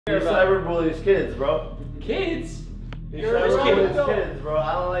He cyberbullies kids, bro. Kids? He cyberbullies kids, bro.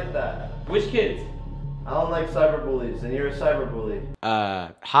 I don't like that. Which kids? I don't like cyberbullies, and you're a cyberbully.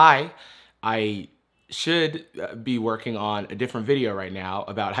 Hi. I should be working on a different video right now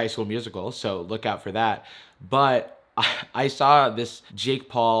about High School Musical, so look out for that. But I saw this Jake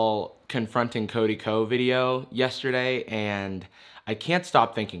Paul confronting Cody Co video yesterday, and I can't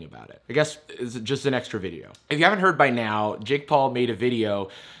stop thinking about it. I guess it's just an extra video. If you haven't heard by now, Jake Paul made a video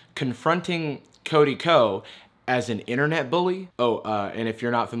confronting Cody Co as an internet bully. And if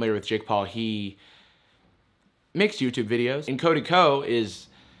you're not familiar with Jake Paul, he makes YouTube videos. And Cody Co is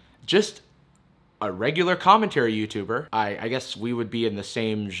just a regular commentary YouTuber. I guess we would be in the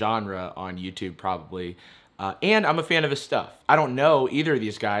same genre on YouTube probably. And I'm a fan of his stuff. I don't know either of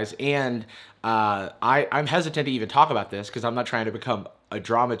these guys, and I'm hesitant to even talk about this because I'm not trying to become a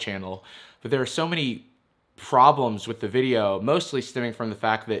drama channel, but there are so many problems with the video, mostly stemming from the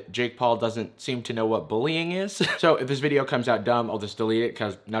fact that Jake Paul doesn't seem to know what bullying is. So if this video comes out dumb, I'll just delete it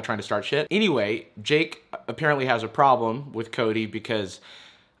because I'm not trying to start shit. Anyway, Jake apparently has a problem with Cody because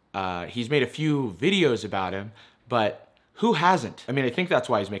he's made a few videos about him, but who hasn't? I mean, I think that's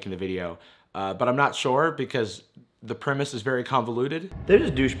why he's making the video. But I'm not sure because the premise is very convoluted. There's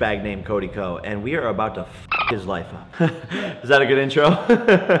a douchebag named Cody Co, and we are about to f his life up. Is that a good intro?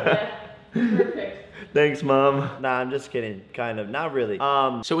 Yeah, perfect. Thanks, Mom. Nah, I'm just kidding. Kind of. Not really.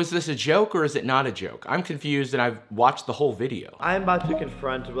 So is this a joke or is it not a joke? I'm confused and I've watched the whole video. I'm about to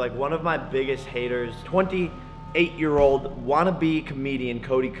confront like one of my biggest haters, 28-year-old wannabe comedian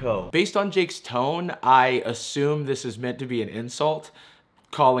Cody Co. Based on Jake's tone, I assume this is meant to be an insult,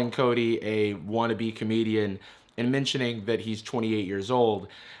 calling Cody a wannabe comedian and mentioning that he's 28 years old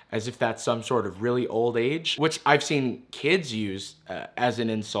as if that's some sort of really old age, which I've seen kids use as an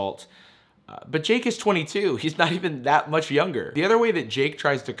insult. But Jake is 22. He's not even that much younger. The other way that Jake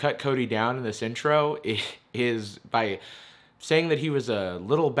tries to cut Cody down in this intro is by saying that he was a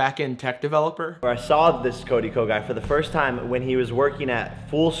little back-end tech developer. I saw this Cody Co guy for the first time when he was working at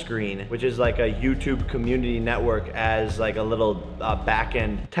Fullscreen, which is like a YouTube community network, as like a little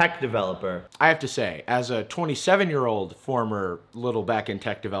back-end tech developer. I have to say, as a 27-year-old former little back-end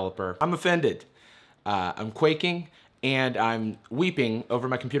tech developer, I'm offended. I'm quaking and I'm weeping over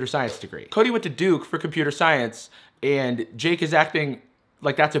my computer science degree. Cody went to Duke for computer science and Jake is acting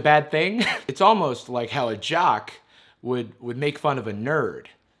like that's a bad thing. It's almost like how a jock would make fun of a nerd,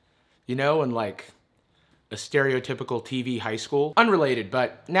 you know, in like a stereotypical TV high school. Unrelated,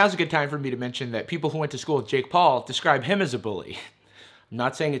 but now's a good time for me to mention that people who went to school with Jake Paul describe him as a bully. I'm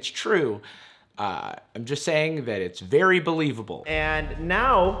not saying it's true. I'm just saying that it's very believable. And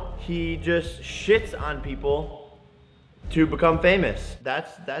now he just shits on people to become famous.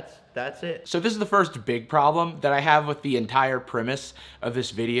 That's it. So this is the first big problem that I have with the entire premise of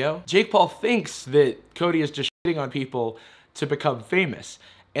this video. Jake Paul thinks that Cody is just shitting on people to become famous.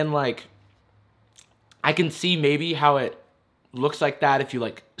 And like, I can see maybe how it looks like that if you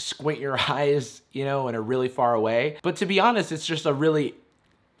like squint your eyes, you know, and are really far away. But to be honest, it's just a really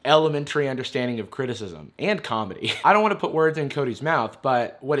elementary understanding of criticism and comedy. I don't want to put words in Cody's mouth,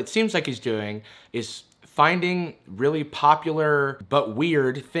 but what it seems like he's doing is finding really popular but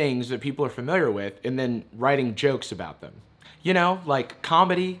weird things that people are familiar with and then writing jokes about them. You know, like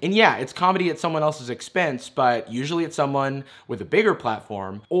comedy. And yeah, it's comedy at someone else's expense, but usually it's someone with a bigger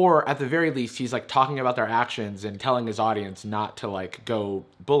platform, or at the very least, he's like talking about their actions and telling his audience not to like go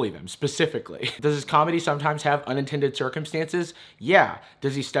bully them specifically. Does his comedy sometimes have unintended circumstances? Yeah.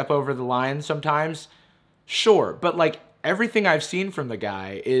 Does he step over the line sometimes? Sure. But like, everything I've seen from the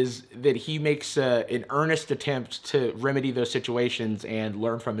guy is that he makes an earnest attempt to remedy those situations and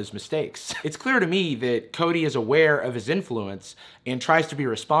learn from his mistakes. It's clear to me that Cody is aware of his influence and tries to be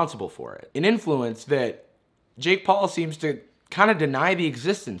responsible for it. An influence that Jake Paul seems to kind of deny the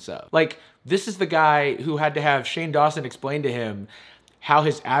existence of. Like, this is the guy who had to have Shane Dawson explain to him how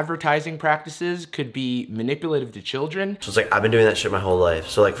his advertising practices could be manipulative to children. So it's like, I've been doing that shit my whole life.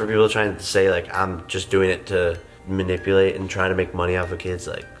 So like, for people trying to say like, I'm just doing it to manipulate and trying to make money off of kids,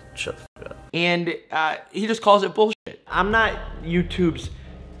 like, shut the fuck up. And he just calls it bullshit. I'm not YouTube's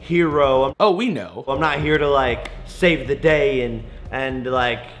hero. Oh, we know. I'm not here to like save the day and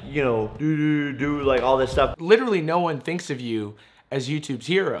like, you know, do like all this stuff. Literally no one thinks of you as YouTube's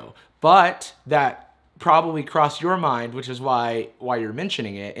hero, but that probably crossed your mind, which is why you're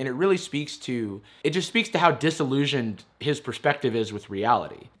mentioning it, and it really speaks to, it just speaks to how disillusioned his perspective is with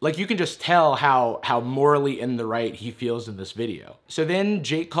reality. Like, you can just tell how morally in the right he feels in this video. So then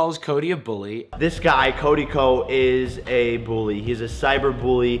Jake calls Cody a bully. This guy, Cody Co, is a bully. He's a cyber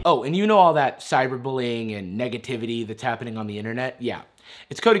bully. Oh, and you know all that cyberbullying and negativity that's happening on the internet? Yeah.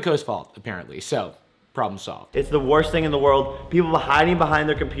 It's Cody Ko's fault, apparently, so problem solved. It's the worst thing in the world. People hiding behind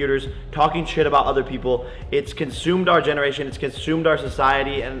their computers, talking shit about other people. It's consumed our generation, it's consumed our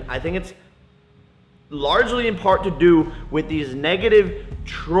society, and I think it's largely in part to do with these negative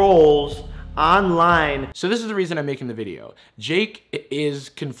trolls online. So this is the reason I'm making the video. Jake is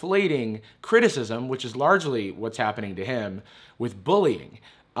conflating criticism, which is largely what's happening to him, with bullying.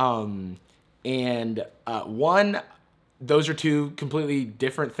 One, those are two completely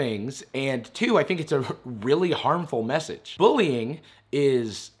different things. And two, I think it's a really harmful message. Bullying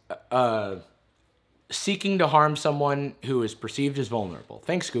is seeking to harm someone who is perceived as vulnerable.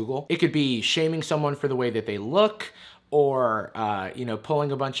 Thanks, Google. It could be shaming someone for the way that they look, or you know,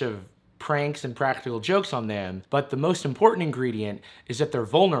 pulling a bunch of pranks and practical jokes on them. But the most important ingredient is that they're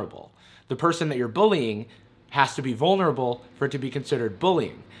vulnerable. The person that you're bullying has to be vulnerable for it to be considered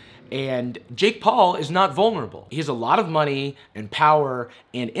bullying. And Jake Paul is not vulnerable. He has a lot of money and power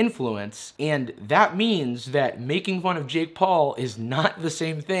and influence, and that means that making fun of Jake Paul is not the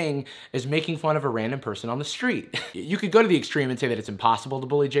same thing as making fun of a random person on the street. You could go to the extreme and say that it's impossible to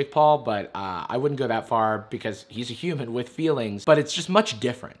bully Jake Paul, but I wouldn't go that far because he's a human with feelings, but it's just much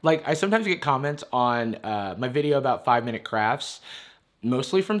different. Like, I sometimes get comments on my video about 5-minute crafts,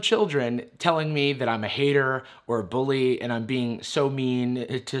 mostly from children, telling me that I'm a hater or a bully and I'm being so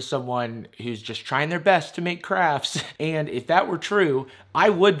mean to someone who's just trying their best to make crafts. And if that were true, I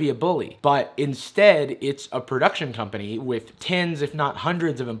would be a bully. But instead, it's a production company with tens, if not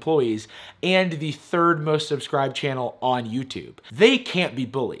hundreds of employees and the third most subscribed channel on YouTube. They can't be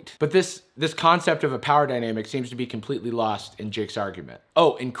bullied. But this concept of a power dynamic seems to be completely lost in Jake's argument.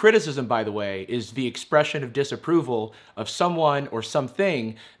 Oh, and criticism, by the way, is the expression of disapproval of someone or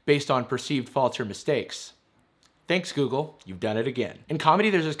something based on perceived faults or mistakes. Thanks, Google, you've done it again. In comedy,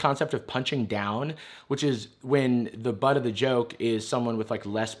 there's this concept of punching down, which is when the butt of the joke is someone with like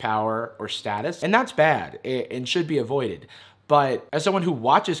less power or status, and that's bad and should be avoided. But as someone who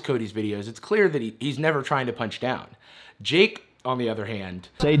watches Cody's videos, it's clear that he's never trying to punch down. Jake, on the other hand,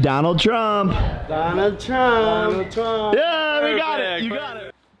 Say Donald Trump. Donald Trump. Donald Trump. Yeah, we got it. You got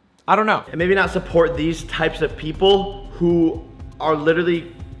it. I don't know. And maybe not support these types of people who are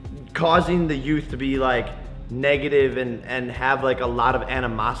literally causing the youth to be like negative and have like a lot of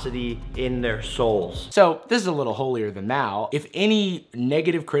animosity in their souls. So this is a little holier than thou. If any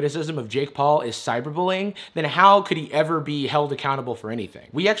negative criticism of Jake Paul is cyberbullying, then how could he ever be held accountable for anything?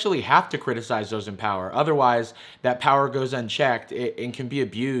 We actually have to criticize those in power. Otherwise, that power goes unchecked and can be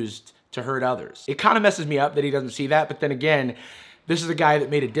abused to hurt others. It kind of messes me up that he doesn't see that, but then again, this is a guy that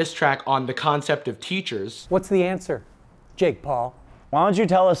made a diss track on the concept of teachers. What's the answer, Jake Paul? Why don't you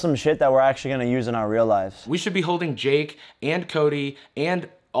tell us some shit that we're actually gonna use in our real lives? We should be holding Jake and Cody and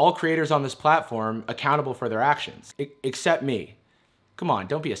all creators on this platform accountable for their actions, except me. Come on,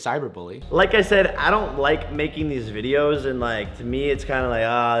 don't be a cyberbully. Like I said, I don't like making these videos, and like to me it's kind of like,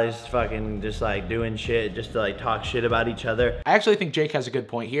 ah, just fucking just like doing shit just to like talk shit about each other. I actually think Jake has a good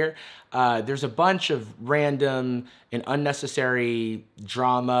point here. There's a bunch of random and unnecessary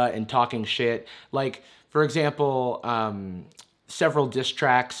drama and talking shit. Like, for example, several diss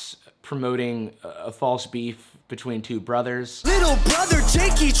tracks promoting a false beef between two brothers. Little brother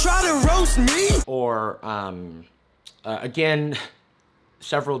Jakey try to roast me. Or again,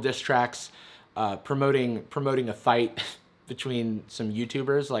 several diss tracks promoting a fight between some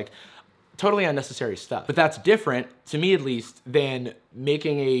YouTubers. Like, totally unnecessary stuff. But that's different, to me at least, than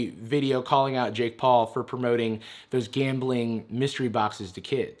making a video calling out Jake Paul for promoting those gambling mystery boxes to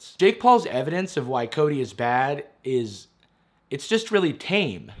kids. Jake Paul's evidence of why Cody is bad is, it's just really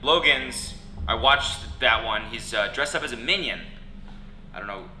tame. Logan's, I watched that one. He's dressed up as a minion. I don't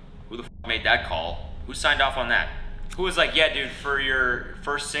know who the f made that call. Who signed off on that? Who was like, yeah, dude, for your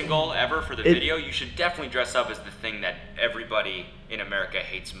first single ever for the video, you should definitely dress up as the thing that everybody in America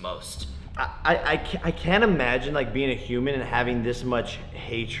hates most. I can't imagine like being a human and having this much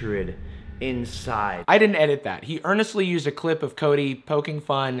hatred inside. I didn't edit that. He earnestly used a clip of Cody poking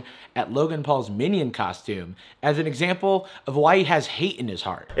fun at Logan Paul's minion costume as an example of why he has hate in his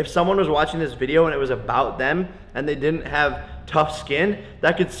heart. If someone was watching this video and it was about them and they didn't have tough skin,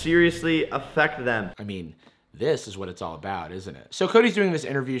 that could seriously affect them. I mean, this is what it's all about, isn't it? So Cody's doing this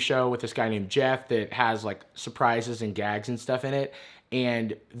interview show with this guy named Jeff that has like surprises and gags and stuff in it.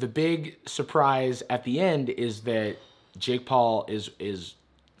 And the big surprise at the end is that Jake Paul is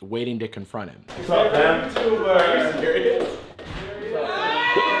waiting to confront him. What's up, man? Are you serious?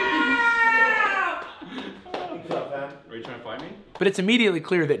 What's up, man? Are you trying to find me? But it's immediately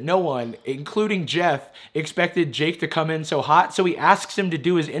clear that no one, including Jeff, expected Jake to come in so hot, so he asks him to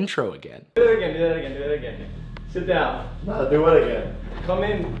do his intro again. Do it again, do that again, do it again. Sit down. No, do it again. Come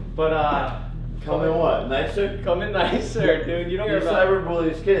in, but Come in what? Nicer? come in nicer, dude. You don't You're care about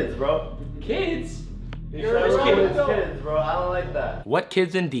cyberbully's kids, bro. kids. You're cyberbully's kids, bro. I don't like that. What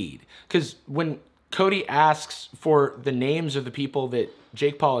kids indeed? Because when Cody asks for the names of the people that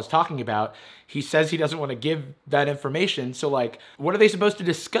Jake Paul is talking about, he says he doesn't want to give that information. So like, what are they supposed to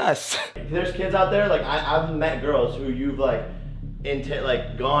discuss? There's kids out there, like I've met girls who you've like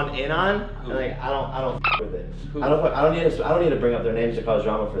gone in on, and like I don't f with it. I don't need to bring up their names to cause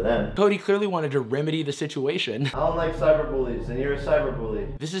drama for them. Cody clearly wanted to remedy the situation. I don't like cyberbullies, and you're a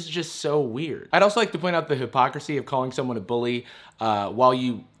cyberbully. This is just so weird. I'd also like to point out the hypocrisy of calling someone a bully while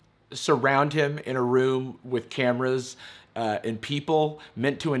you surround him in a room with cameras and people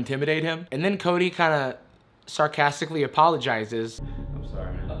meant to intimidate him. And then Cody kind of sarcastically apologizes. I'm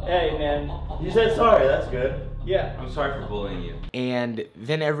sorry, man. Hey, man. You said sorry. That's good. Yeah. I'm sorry for bullying you. And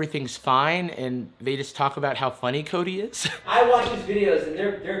then everything's fine, and they just talk about how funny Cody is. I watch his videos and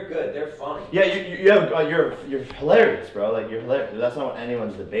they're good. They're funny. Yeah, you're hilarious, bro. Like you're hilarious. That's not what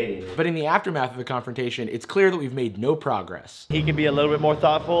anyone's debating. But in the aftermath of the confrontation, it's clear that we've made no progress. He can be a little bit more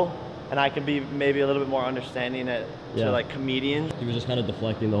thoughtful, and I can be maybe a little bit more understanding to like comedians. He was just kind of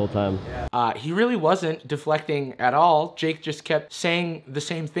deflecting the whole time. He really wasn't deflecting at all. Jake just kept saying the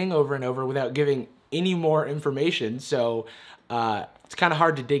same thing over and over without giving any more information, so it's kind of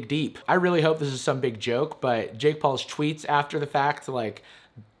hard to dig deep. I really hope this is some big joke, but Jake Paul's tweets after the fact, like,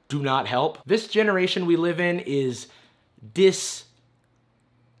 do not help. This generation we live in is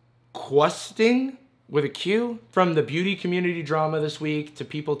disgusting with a Q. From the beauty community drama this week to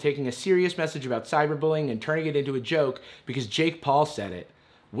people taking a serious message about cyberbullying and turning it into a joke because Jake Paul said it.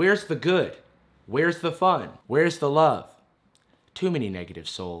 Where's the good? Where's the fun? Where's the love? Too many negative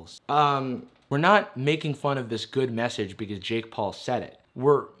souls. We're not making fun of this good message because Jake Paul said it.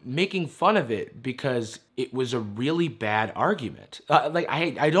 We're making fun of it because it was a really bad argument.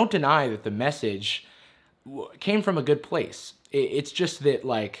 I don't deny that the message came from a good place. It's just that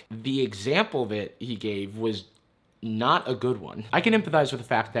like the example that he gave was not a good one. I can empathize with the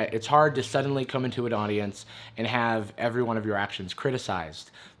fact that it's hard to suddenly come into an audience and have every one of your actions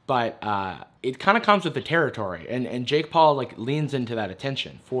criticized. But it kind of comes with the territory, and Jake Paul like leans into that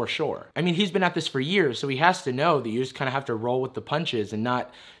attention for sure. I mean, he's been at this for years, so he has to know that you just kind of have to roll with the punches and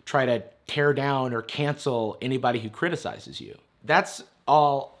not try to tear down or cancel anybody who criticizes you. That's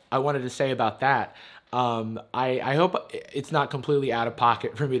all I wanted to say about that. I hope it's not completely out of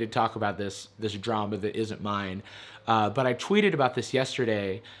pocket for me to talk about this drama that isn't mine. But I tweeted about this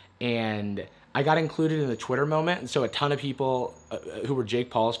yesterday, and I got included in the Twitter moment, and so a ton of people who were Jake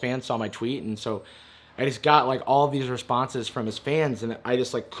Paul's fans saw my tweet, and so I just got like all these responses from his fans, and I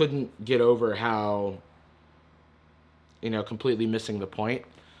just like couldn't get over how, you know, completely missing the point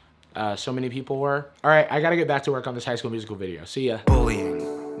so many people were. All right, I gotta get back to work on this High School Musical video. See ya.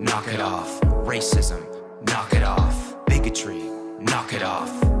 Bullying, knock it off. Racism, knock it off. Bigotry, knock it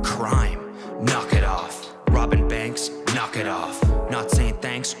off. Crime, knock it off. Robbing banks, knock it off. Not saying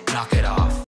thanks, knock it off.